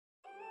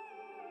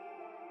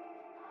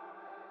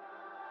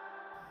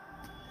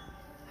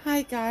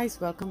Hi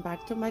guys, welcome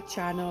back to my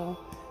channel.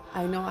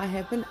 I know I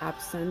have been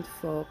absent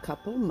for a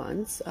couple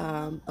months,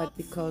 but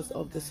because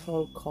of this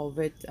whole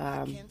COVID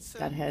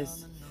that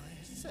has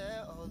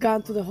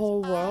gone to the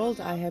whole world,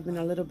 I have been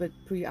a little bit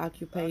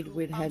preoccupied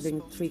with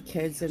having 3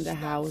 kids in the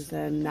house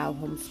and now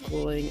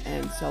homeschooling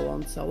and so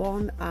on, so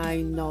on.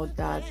 I know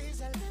that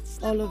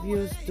all of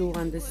you do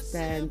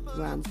understand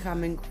where I'm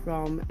coming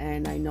from,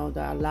 and I know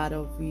that a lot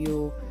of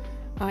you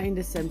are in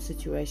the same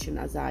situation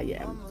as I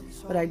am.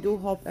 But I do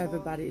hope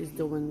everybody is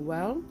doing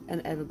well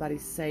and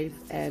everybody's safe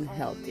and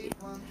healthy.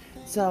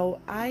 So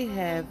I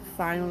have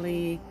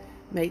finally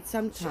made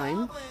some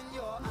time,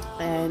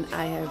 and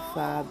I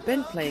have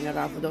been playing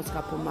around for those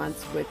couple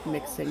months with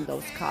mixing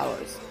those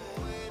colors.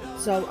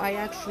 So I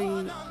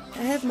actually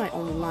have my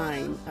own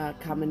line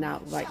coming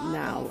out right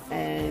now,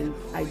 and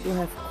I do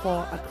have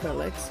core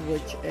acrylics,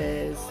 which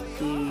is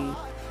the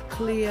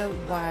clear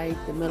white,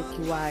 the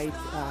milky white,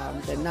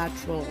 the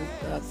natural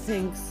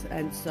pinks,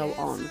 and so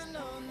on.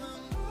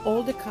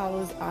 All the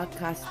colors are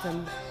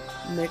custom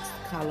mixed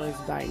colors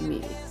by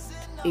me.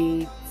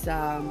 It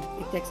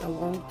takes a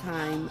long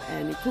time,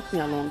 and it took me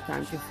a long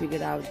time to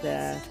figure out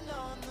the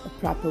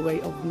proper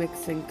way of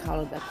mixing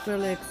colored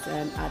acrylics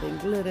and adding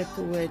glitter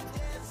to it.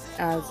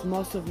 As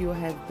most of you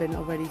have been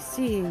already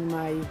seeing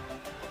my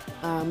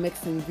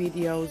mixing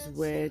videos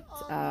with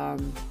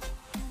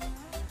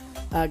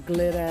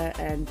glitter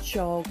and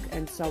chalk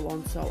and so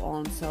on, so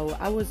on. So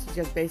I was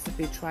just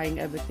basically trying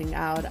everything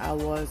out. I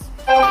was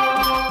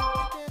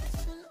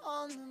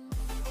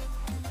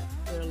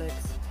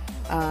acrylics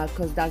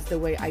because that's the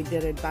way I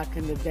did it back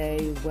in the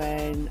day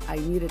when I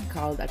needed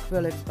colored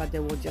acrylics, but they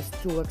were just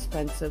too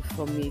expensive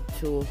for me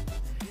to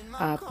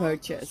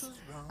purchase.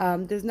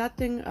 There's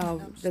nothing,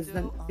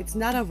 it's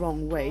not a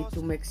wrong way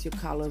to mix your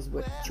colors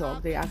with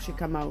chalk. They actually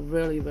come out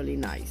really, really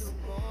nice.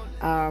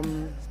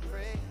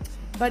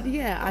 But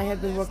yeah, I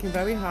have been working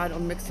very hard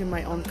on mixing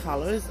my own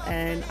colors,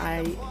 and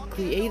I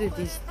created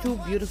these two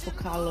beautiful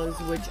colors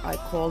which I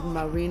called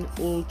Marine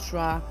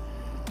Ultra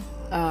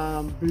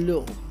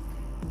Blue.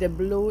 The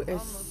blue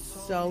is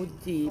so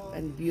deep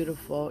and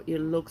beautiful. It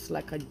looks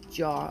like a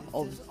jar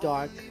of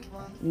dark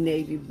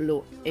navy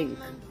blue ink,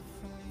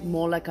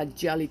 more like a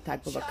jelly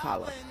type of a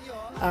color.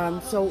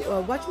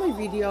 So watch my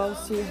video,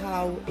 see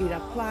how it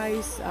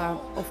applies.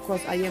 Of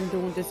course, I am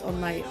doing this on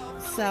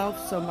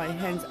myself, so my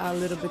hands are a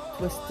little bit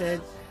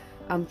twisted.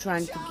 I'm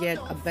trying to get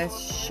a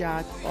best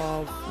shot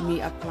of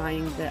me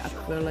applying the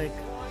acrylic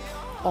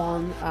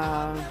on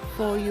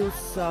for you,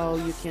 so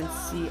you can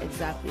see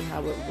exactly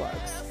how it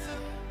works.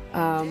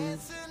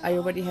 I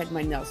already had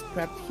my nails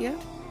prepped here,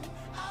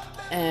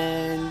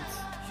 and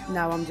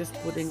now I'm just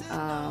putting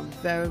a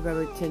very,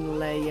 very thin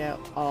layer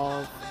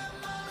of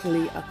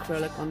clear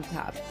acrylic on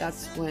top.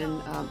 That's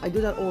when I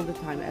do that all the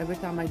time. Every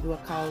time I do a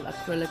colored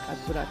acrylic, I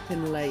put a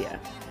thin layer.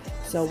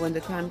 So when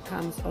the time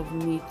comes of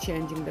me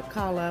changing the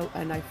color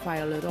and I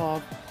file it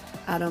off,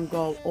 I don't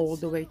go all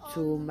the way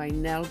to my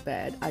nail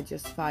bed. I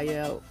just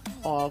file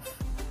off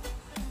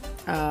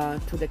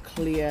to the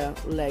clear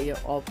layer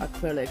of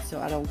acrylic, so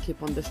I don't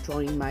keep on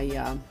destroying my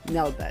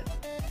nail bed.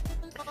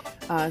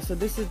 So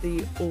this is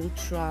the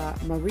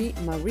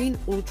Marine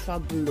Ultra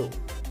Blue.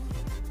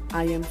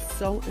 I am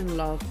so in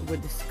love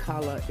with this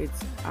color. It's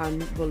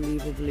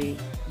unbelievably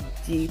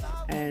deep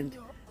and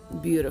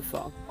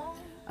beautiful.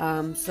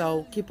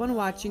 So keep on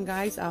watching,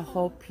 guys. I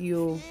hope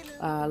you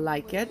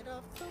like it.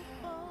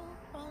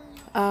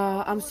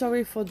 I'm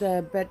sorry for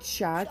the bad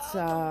shots.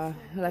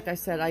 Like I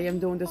said, I am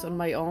doing this on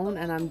my own,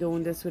 and I'm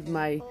doing this with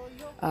my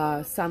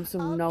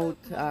Samsung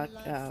Note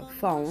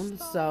phone,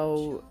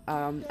 so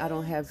I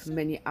don't have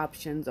many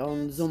options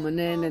on zooming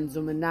in and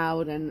zooming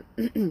out and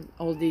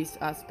all these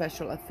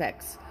special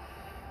effects.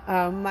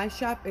 My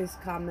shop is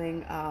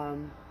coming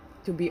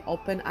to be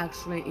open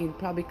actually in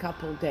probably a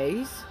couple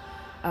days.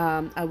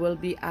 I will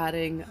be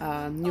adding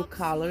new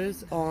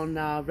colors on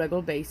a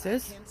regular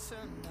basis,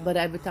 but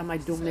every time I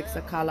do mix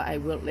a color, I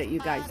will let you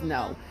guys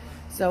know.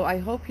 So I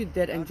hope you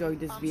did enjoy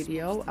this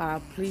video.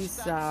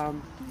 Please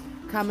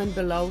comment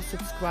below,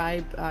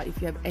 subscribe if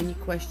you have any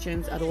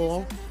questions at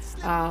all.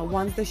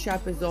 Once the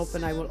shop is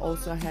open, I will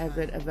also have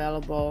it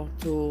available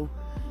to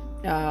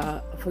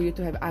for you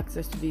to have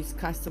access to these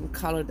custom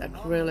colored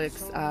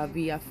acrylics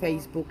via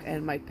Facebook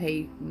and my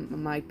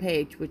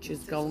page, which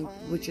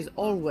is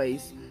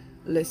always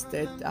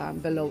listed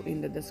below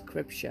in the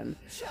description.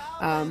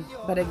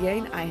 But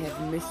again, I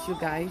have missed you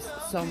guys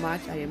so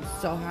much. I am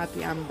so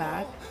happy I'm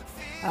back.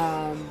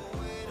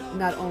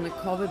 Not only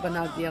COVID, but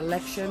now the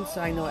election, so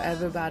I know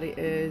everybody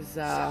is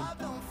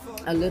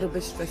a little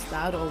bit stressed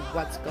out of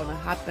what's gonna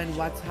happen,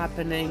 what's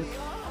happening.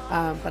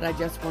 But I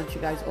just want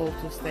you guys all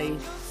to stay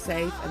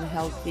safe and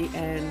healthy,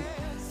 and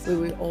we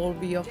will all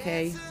be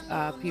okay.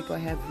 People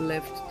have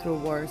lived through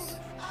worse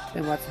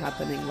than what's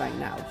happening right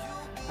now.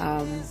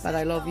 But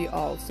I love you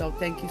all, so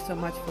thank you so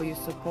much for your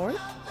support,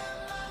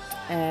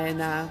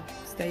 and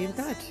stay in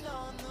touch.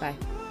 Bye.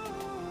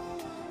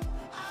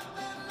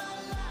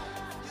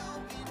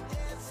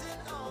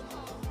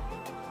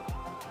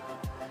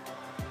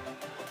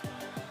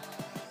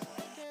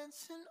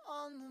 Dancing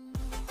on the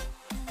moon.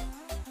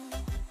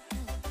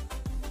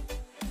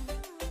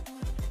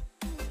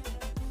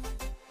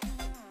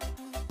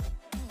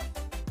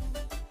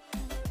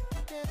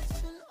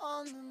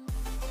 on the moon.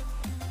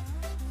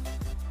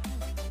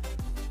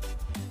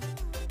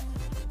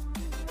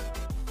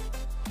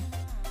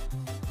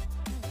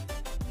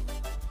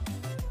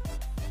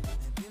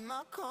 Maybe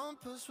my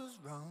compass was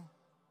wrong,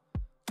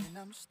 and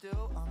I'm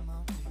still on my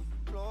way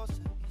closer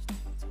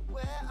to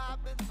where I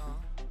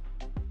belong.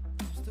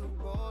 I'm still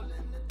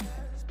rolling the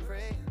dice,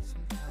 praying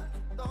sometimes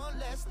don't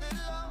last it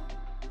long.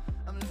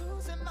 I'm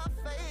losing my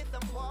faith,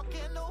 I'm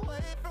walking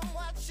away from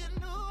what you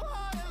knew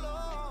all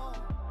along.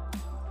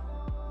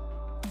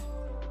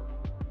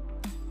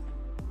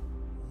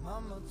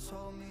 Mama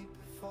told me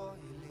before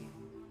you leave,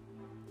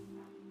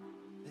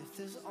 if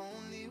there's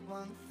only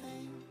one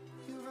thing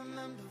you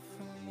remember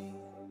from me,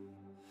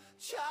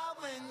 child,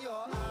 when you're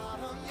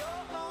out on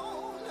your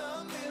own,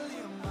 a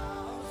million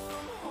miles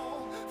from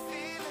home,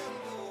 feeling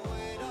the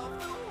weight of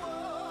the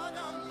world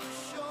on your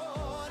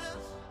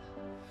shoulders,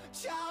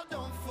 child,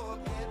 don't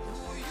forget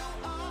who you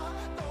are,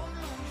 don't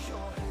lose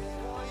your head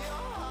or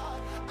your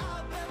heart.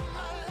 I'll bet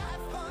my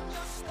life on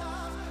your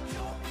stars,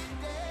 you'll be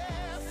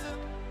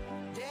dancing,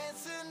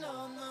 dancing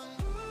on the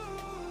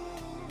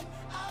moon.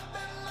 I'll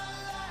bet my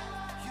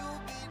life,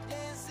 you'll be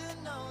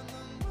dancing on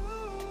the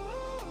moon.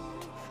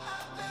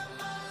 I'll bet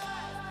my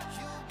life,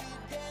 you'll be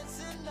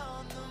dancing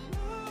on the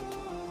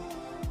moon.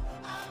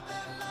 I'll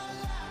bet my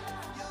life,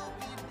 you'll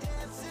be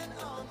dancing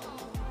on the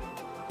moon.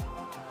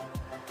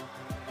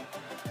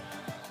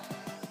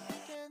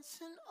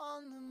 Dancing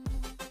on the moon,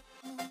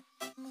 moon,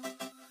 moon,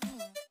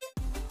 moon.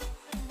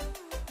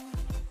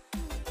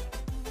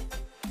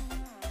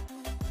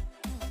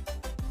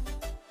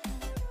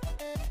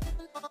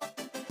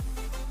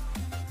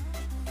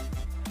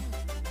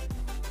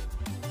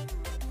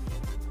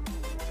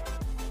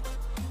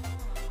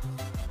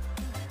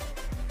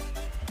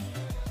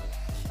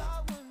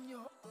 Child, when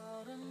you're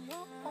out on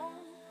your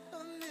own, a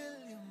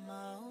million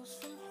miles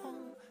from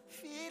home,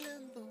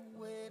 feeling the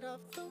weight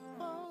of the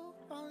world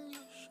on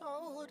your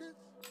shoulders.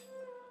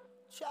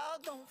 Child,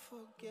 don't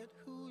forget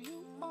who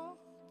you are,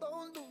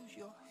 don't lose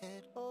your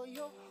head or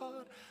your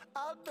heart.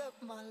 I'll bet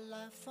my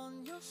life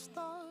on your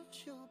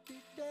stars, you'll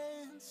be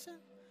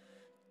dancing,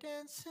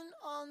 dancing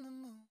on the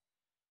moon.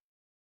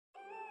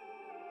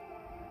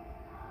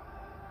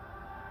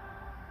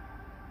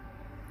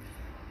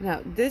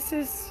 Now this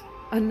is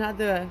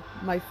another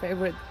my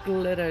favorite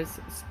glitters,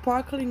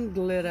 sparkling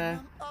glitter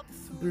Up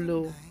through the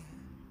blue.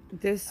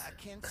 night, This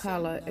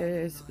color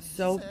is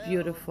so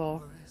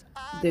beautiful.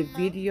 The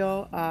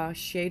video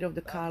shade of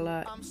the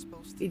color,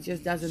 it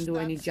just doesn't do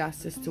any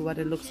justice to what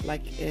it looks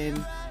like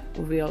in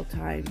real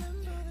time.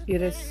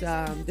 It is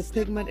the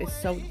pigment is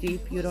so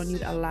deep, you don't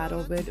need a lot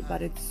of it,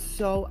 but it's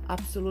so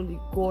absolutely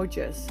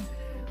gorgeous.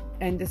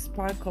 And the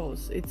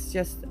sparkles, it's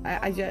just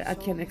I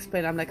can't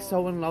explain. I'm like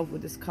so in love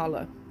with this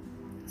color.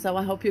 So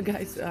I hope you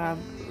guys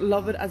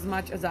love it as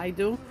much as I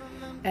do.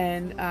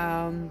 And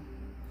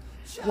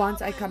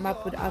once I come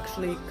up with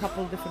actually a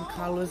couple different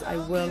colors, I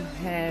will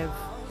have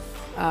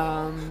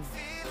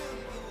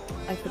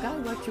I forgot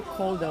what you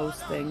call those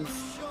things.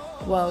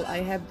 Well,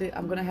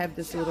 I'm gonna have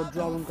this little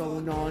drawing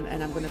going on,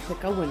 and I'm gonna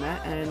pick a winner,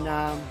 and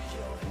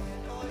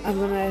I'm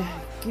gonna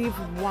give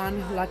one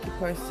lucky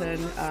person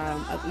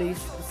at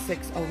least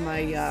 6 of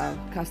my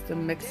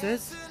custom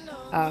mixes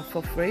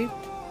for free.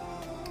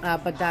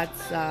 But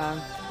that's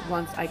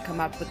once I come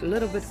up with a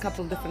little bit,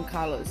 couple different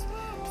colors.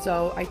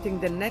 So I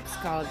think the next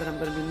color that I'm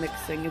going to be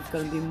mixing is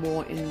going to be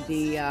more in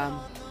the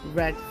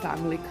red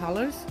family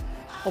colors,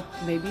 or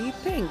maybe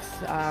pinks.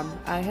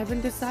 I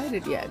haven't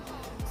decided yet.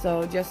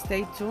 So just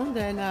stay tuned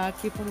and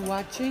keep on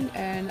watching,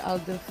 and I'll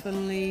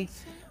definitely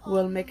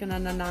will make an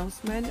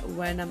announcement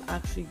when I'm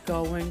actually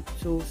going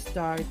to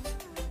start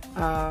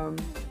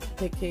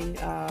picking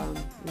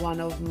one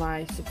of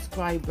my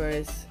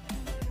subscribers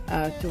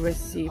to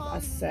receive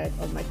a set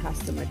of my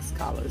custom mix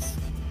colors.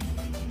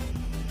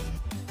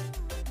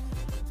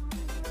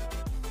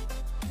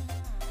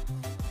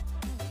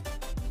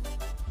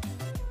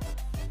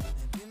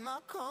 Maybe my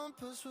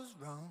compass was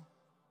wrong,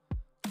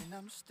 and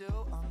I'm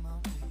still on my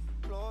way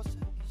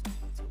closer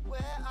to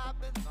where I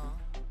belong.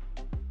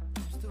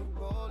 I'm still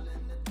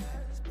rolling the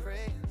dice,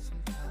 praying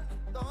sometimes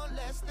don't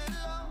last it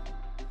long.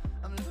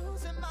 I'm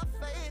losing my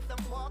faith,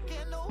 I'm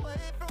walking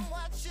away from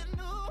what you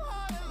knew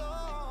all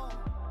along.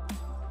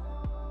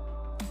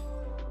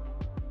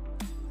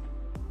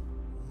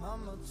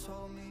 Mama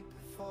told me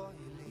before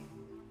you leave,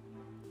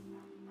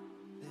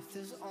 if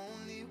there's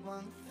only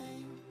one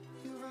thing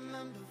you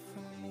remember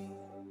from me,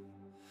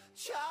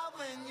 child,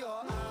 when you're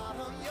out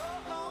on your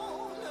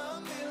own,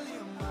 a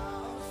million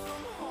miles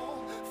from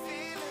home,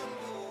 feeling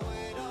the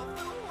weight of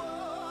the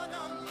world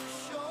on your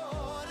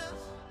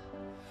shoulders,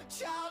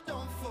 child,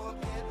 don't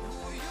forget who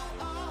you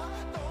are,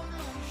 don't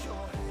lose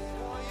your head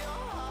or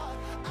your heart.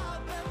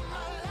 I'll bet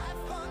my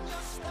life on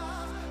your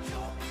stars,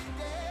 you'll be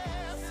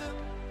dancing,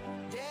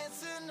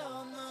 dancing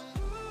on the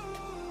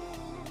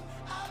moon.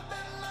 I'll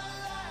bet my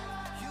life,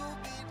 you'll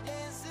be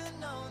dancing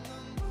on the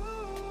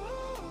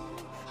moon.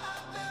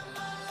 I'll bet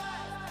my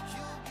life,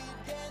 you'll be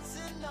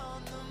dancing on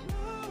the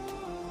moon.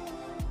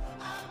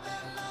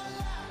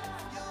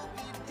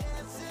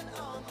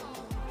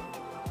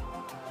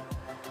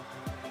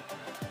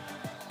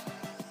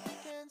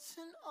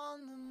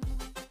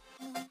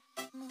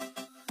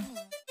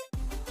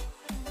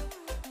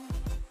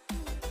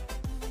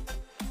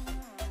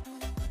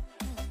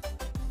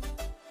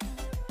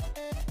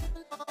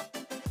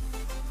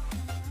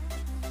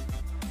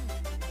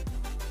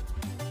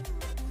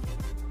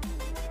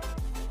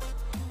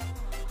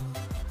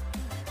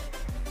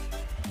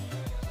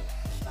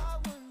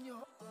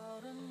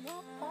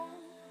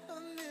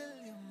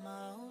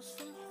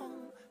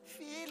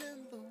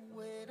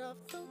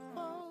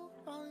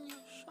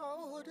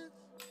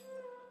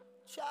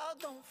 Child,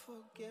 don't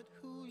forget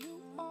who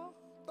you are.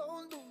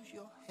 Don't lose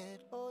your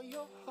head or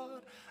your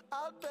heart.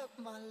 I'll bet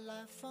my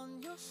life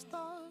on your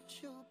stars.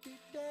 You'll be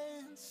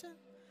dancing,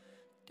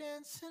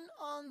 dancing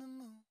on the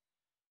moon.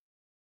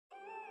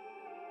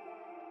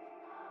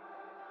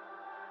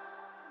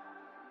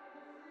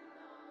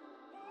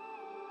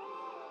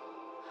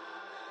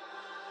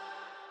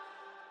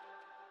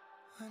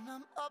 When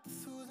I'm up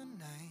through the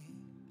night,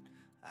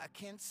 I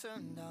can't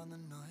turn down the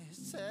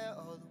noise. Tear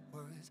all the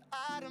words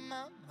out of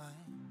my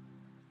mind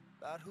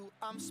about who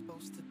I'm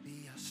supposed to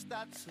be. I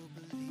start to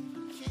believe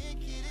I can't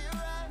get it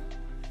right.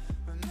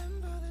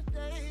 Remember the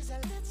days I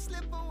let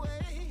slip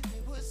away.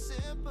 They were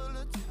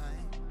simpler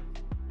times.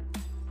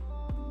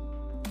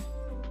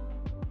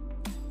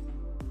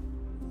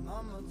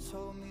 Mama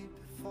told me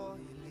before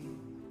you leave,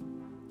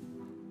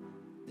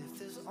 if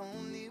there's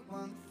only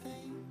one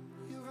thing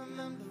you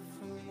remember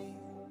from me,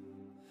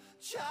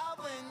 child,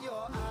 when you're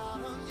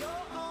out on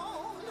your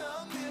own,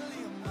 a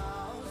million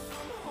miles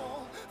from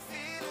home,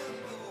 feeling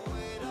the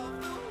weight of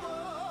the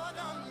world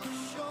on your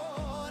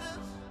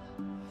shoulders.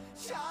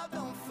 Child,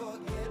 don't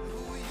forget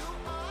who you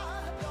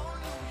are. Don't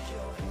lose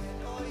your head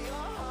or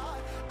your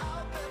heart.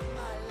 I'll bet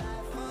my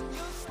life on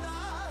your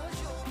stars.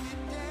 You'll be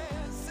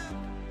dancing,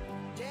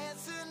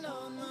 dancing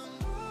on the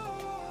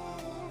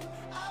moon.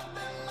 I'll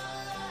bet my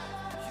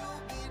life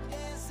you'll be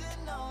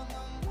dancing on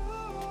the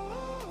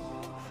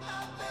moon.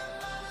 I'll bet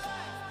my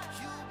life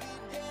you'll be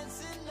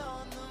dancing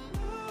on the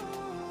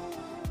moon.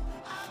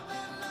 I'll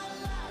bet my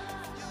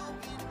life you'll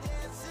be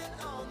dancing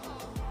on the moon.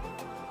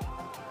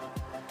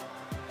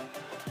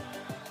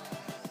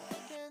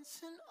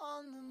 Dancing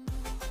on the moon.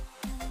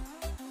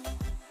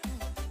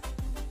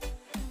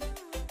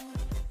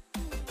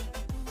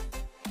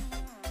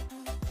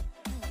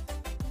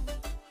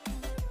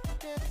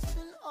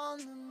 Dancing on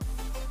the moon.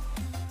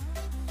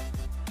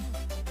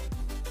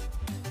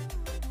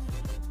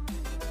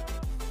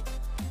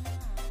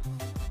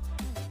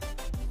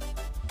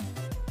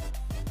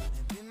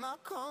 Maybe my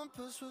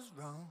compass was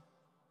wrong,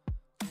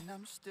 and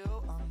I'm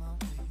still on my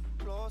way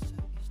closer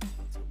each day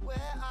to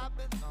where I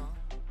belong.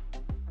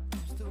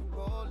 I'm still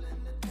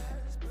rolling the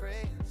dice,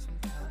 praying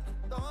sometimes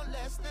don't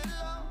last it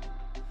long.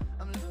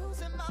 I'm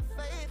losing my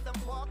faith,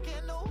 I'm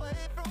walking away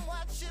from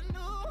what you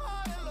knew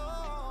all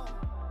along.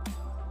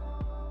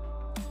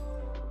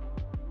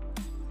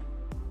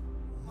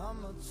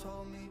 Mama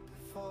told me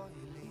before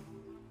you leave,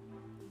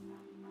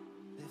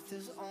 if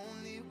there's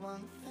only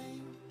one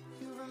thing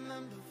you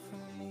remember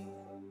from me,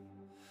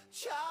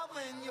 child,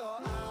 when you're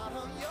out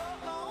on your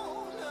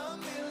own, a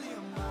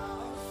million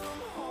miles from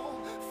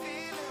home,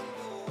 feeling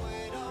the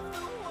weight of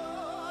the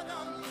world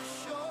on your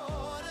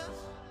shoulders.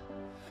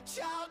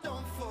 Child,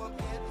 don't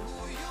forget who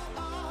you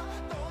are.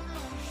 Don't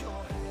lose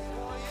your head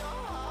or your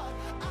heart.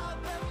 I'll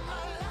bet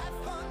my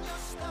life on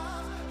your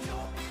stars.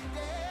 You'll be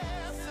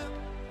dancing,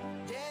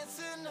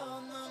 dancing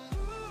on the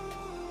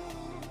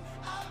moon.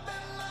 I'll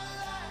bet my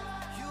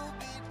life you'll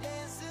be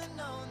dancing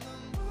on the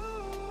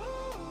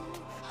moon.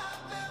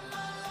 I'll bet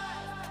my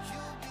life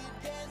you'll be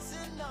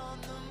dancing on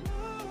the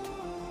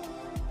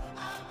moon.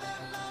 I'll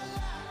bet my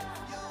life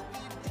you'll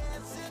be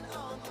dancing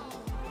on the moon.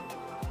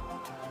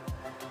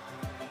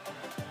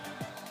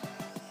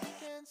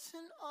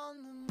 Dancing on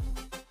the moon.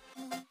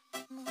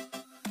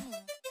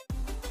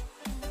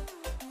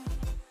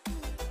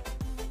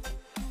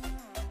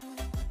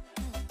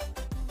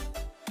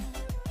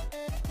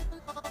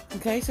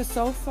 Okay,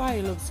 so far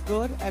it looks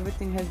good.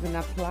 Everything has been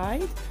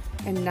applied,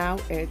 and now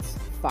it's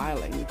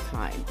filing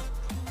time.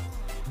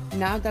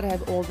 Now that I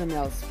have all the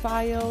nails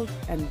filed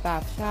and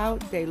buffed out,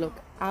 they look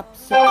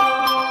absolutely.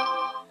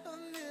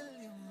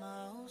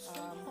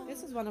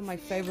 This is one of my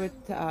favorite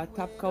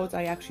top coats.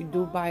 I actually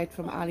do buy it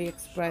from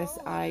AliExpress.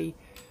 I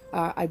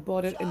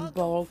bought it in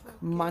bulk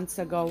months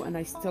ago, and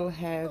I still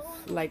have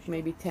like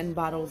maybe 10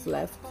 bottles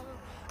left.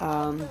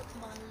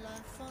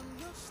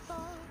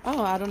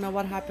 Oh, I don't know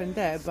what happened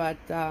there, but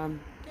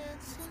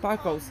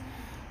sparkles.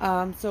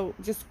 So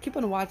just keep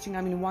on watching.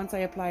 I mean, once I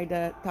apply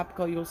the top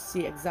coat, you'll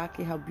see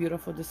exactly how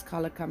beautiful this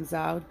color comes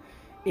out.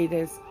 It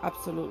is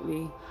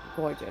absolutely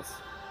gorgeous.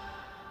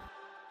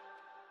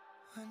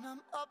 When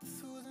I'm up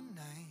through the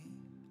night,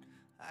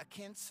 I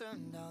can't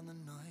turn down the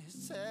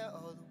noise. Tear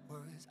all the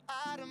words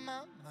out of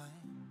my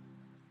mind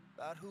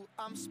about who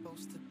I'm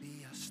supposed to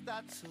be. I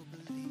start to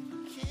believe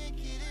I can't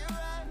get it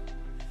right.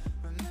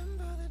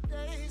 Remember the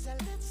days I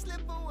let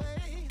slip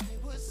away. They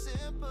were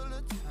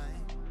simpler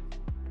times.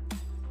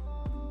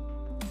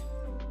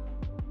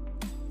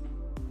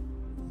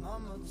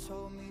 Mama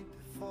told me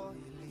before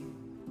you leave,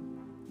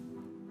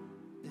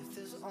 if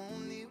there's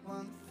only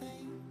one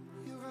thing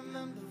you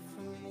remember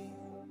from me,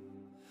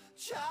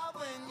 child,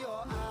 when you're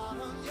out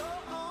on your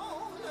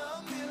own,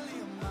 a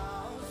million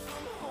miles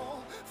from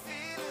home,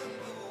 feeling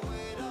the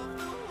weight of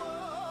the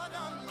world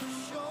on your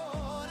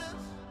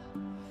shoulders.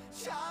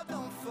 Child,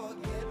 don't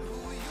forget who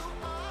you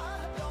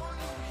are. Don't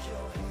lose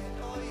your head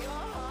or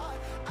your heart.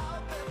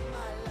 I'll bet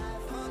my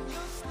life on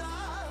your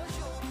stars.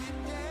 You'll be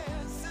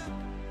dancing,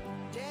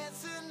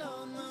 dancing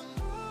on the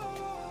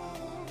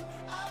moon.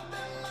 I'll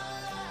bet my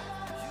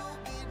life you'll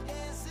be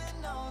dancing.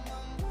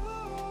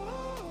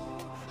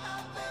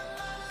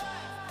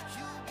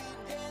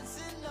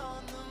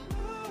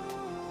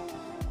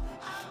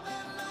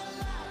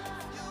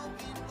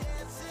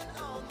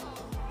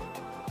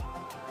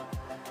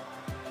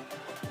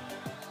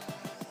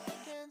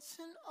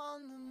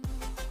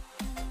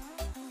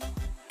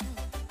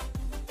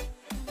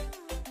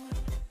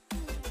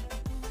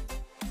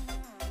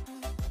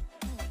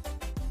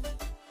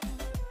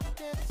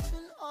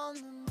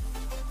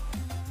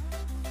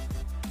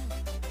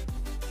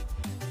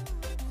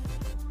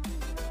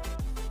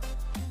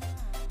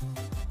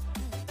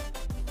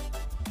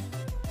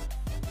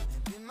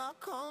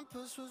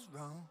 this was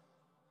wrong,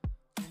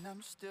 and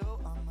I'm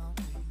still on my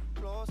way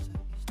closer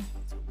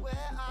to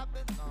where I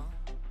belong.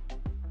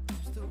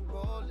 I'm still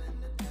rolling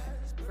the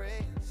dice,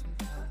 praying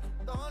sometimes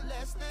it don't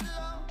last it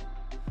long.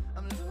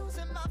 I'm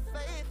losing my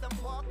faith,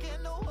 I'm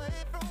walking away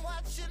from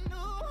what you knew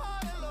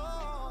all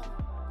along.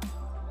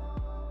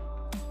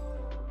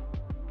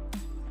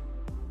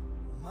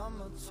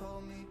 Mama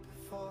told me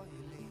before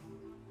you leave,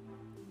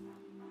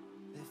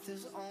 if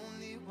there's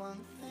only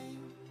one thing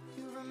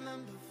you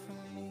remember from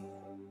me,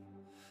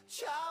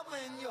 child,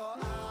 when you're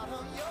out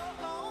on your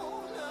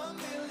own, a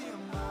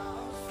million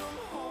miles from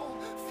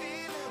home,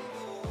 feeling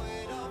the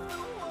weight of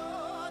the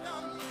world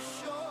on your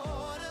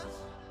shoulders,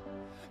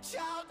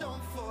 child,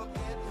 don't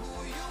forget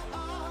who you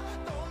are,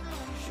 don't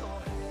lose your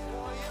head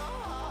or your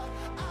heart.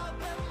 I'll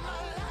bet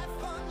my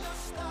life on your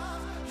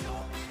stars,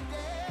 you'll be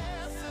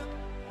dancing,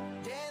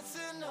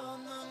 dancing on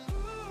the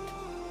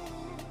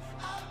moon.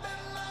 I'll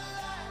bet my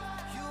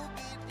life, you'll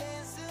be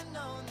dancing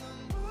on the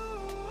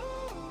moon.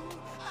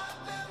 I'll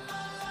bet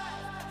my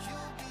life,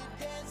 you'll be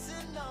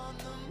dancing on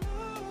the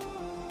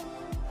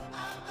moon.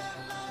 I'll bet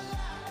my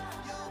life,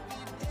 you'll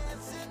be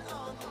dancing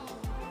on the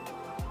moon.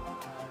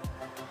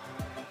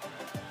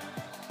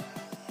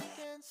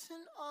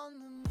 Dancing on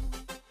the moon.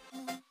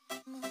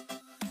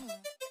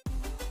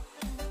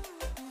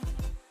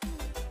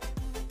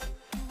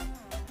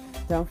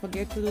 Don't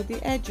forget to do the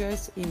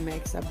edges, it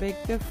makes a big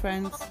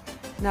difference.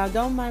 Now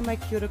don't mind my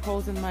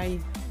cuticles and my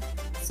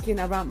skin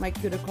around my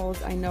cuticles.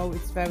 I know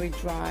it's very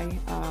dry,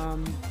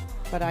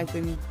 but I've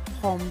been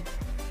home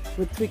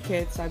with 3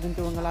 kids. I've been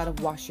doing a lot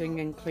of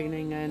washing and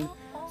cleaning and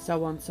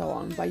so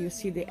on. But you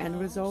see the end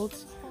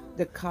results,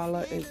 the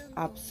color is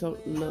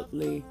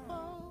absolutely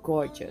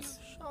gorgeous.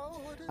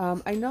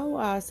 I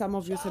know some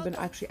of you have been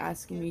actually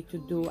asking me to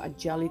do a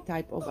jelly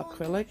type of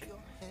acrylic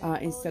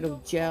instead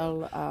of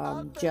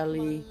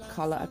jelly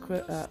color.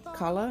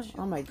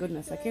 Oh my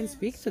goodness, I can't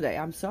speak today.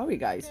 I'm sorry,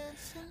 guys.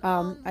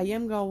 I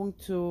am going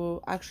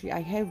to, actually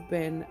I have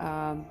been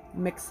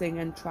mixing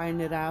and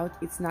trying it out.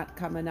 It's not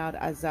coming out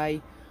as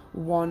I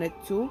wanted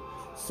to,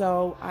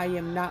 so I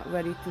am not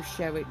ready to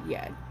share it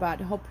yet, but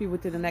hopefully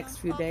within the next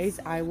few days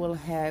I will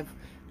have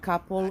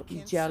couple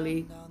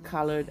jelly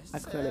colored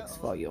acrylics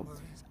for you.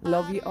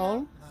 Love you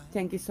all.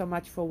 Thank you so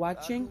much for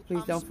watching.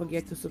 Please don't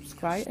forget to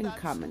subscribe and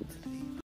comment.